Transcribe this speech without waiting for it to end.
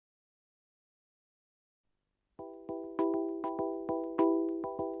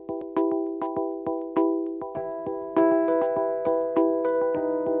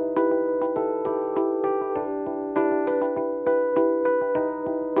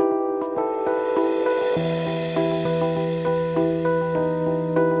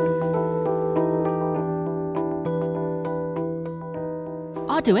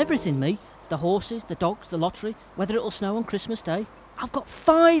I do everything, me. The horses, the dogs, the lottery, whether it'll snow on Christmas Day. I've got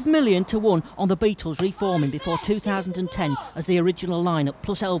 5 million to 1 on the Beatles reforming before 2010 as the original lineup,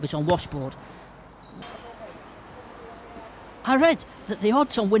 plus Elvis on washboard. I read that the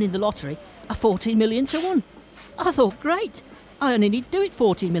odds on winning the lottery are 14 million to 1. I thought, great. I only need to do it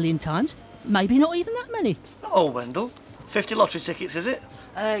 14 million times. Maybe not even that many. Oh, Wendell. 50 lottery tickets, is it?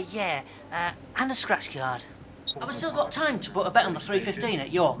 Yeah. And a scratch card. Have I still got time to put a bet on the 315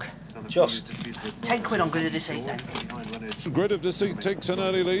 at York? Just. 10 quid on Grid of Deceit then. Grid of Deceit takes an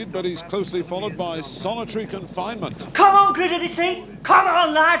early lead, but he's closely followed by Solitary Confinement. Come on, Grid of Deceit! Come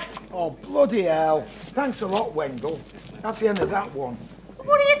on, lad! Oh, bloody hell. Thanks a lot, Wendell. That's the end of that one.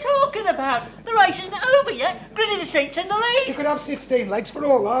 What are you talking about? The race isn't over yet. Grid of Deceit's in the You lead. could have 16 legs for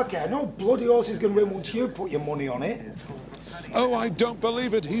all I care. No bloody horse is going to win once you put your money on it. Oh, I don't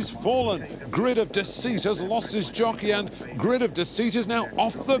believe it. He's fallen. Grid of Deceit has lost his jockey, and Grid of Deceit is now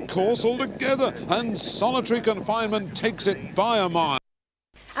off the course altogether. And Solitary Confinement takes it by a mile.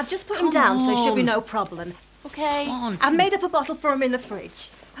 I've just put him down, so it should be no problem. OK. Come on. I've made up a bottle for him in the fridge.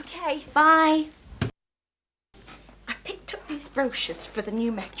 OK, bye. I picked up these brochures for the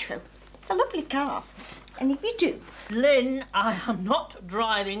new Metro. It's a lovely car. And if you do... Lynn, I am not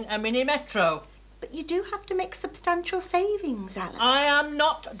driving a Mini Metro. But you do have to make substantial savings, Alice. I am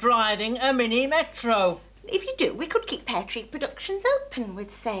not driving a Mini Metro. If you do, we could keep Pear Tree Productions open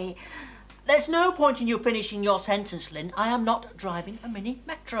with, say... There's no point in you finishing your sentence, Lynn. I am not driving a Mini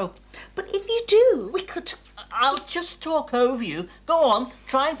Metro. But if you do, we could... I'll just talk over you. Go on,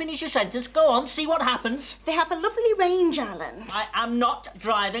 try and finish your sentence. Go on, see what happens. They have a lovely range, Alan. I am not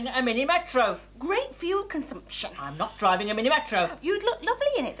driving a Mini Metro. Great fuel consumption. I'm not driving a Mini Metro. You'd look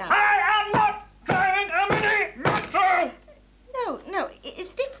lovely in it, Alan. I am not driving a Mini Metro! No,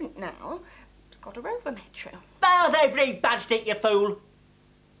 it's different now. It's got a Rover Metro. Well, they've rebadged it, you fool.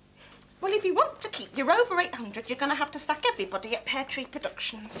 Well, if you want to keep your Rover 800, you're going to have to sack everybody at Pear Tree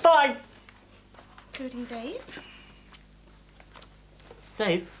Productions. Fine. Including Dave.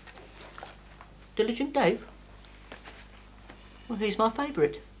 Dave? Diligent Dave? Well, he's my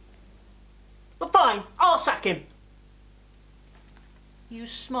favourite. Well, fine, I'll sack him. You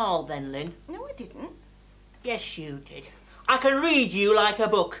smiled then, Lynn. No, I didn't. Yes, you did. I can read you like a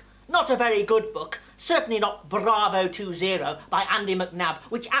book. Not a very good book. Certainly not Bravo 20 by Andy McNabb,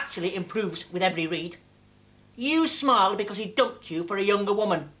 which actually improves with every read. You smiled because he dumped you for a younger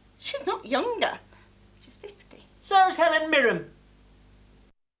woman. She's not younger. She's 50. So's Helen Mirren.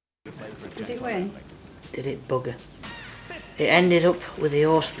 Did it win? Did it bugger? It ended up with the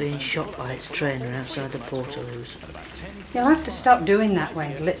horse being shot by its trainer outside the Portaloos. You'll have to stop doing that,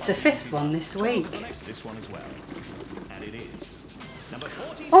 Wendell. It's the 5th one this week.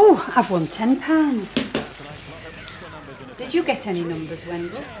 Oh, I've won £10. Did you get any numbers,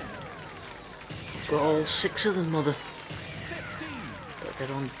 Wendell? Got all 6 of them, Mother. But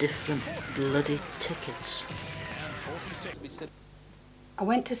they're on different bloody tickets. I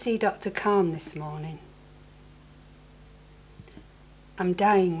went to see Dr. Calm this morning. I'm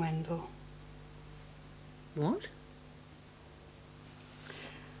dying, Wendell. What?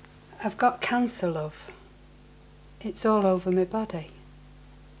 I've got cancer, love. It's all over my body.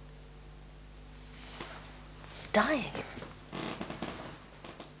 Dying?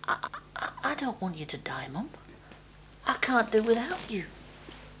 I don't want you to die, Mum. I can't do without you.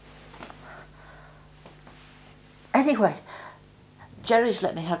 Anyway, Jerry's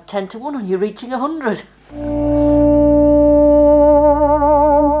let me have 10 to 1 on you reaching 100.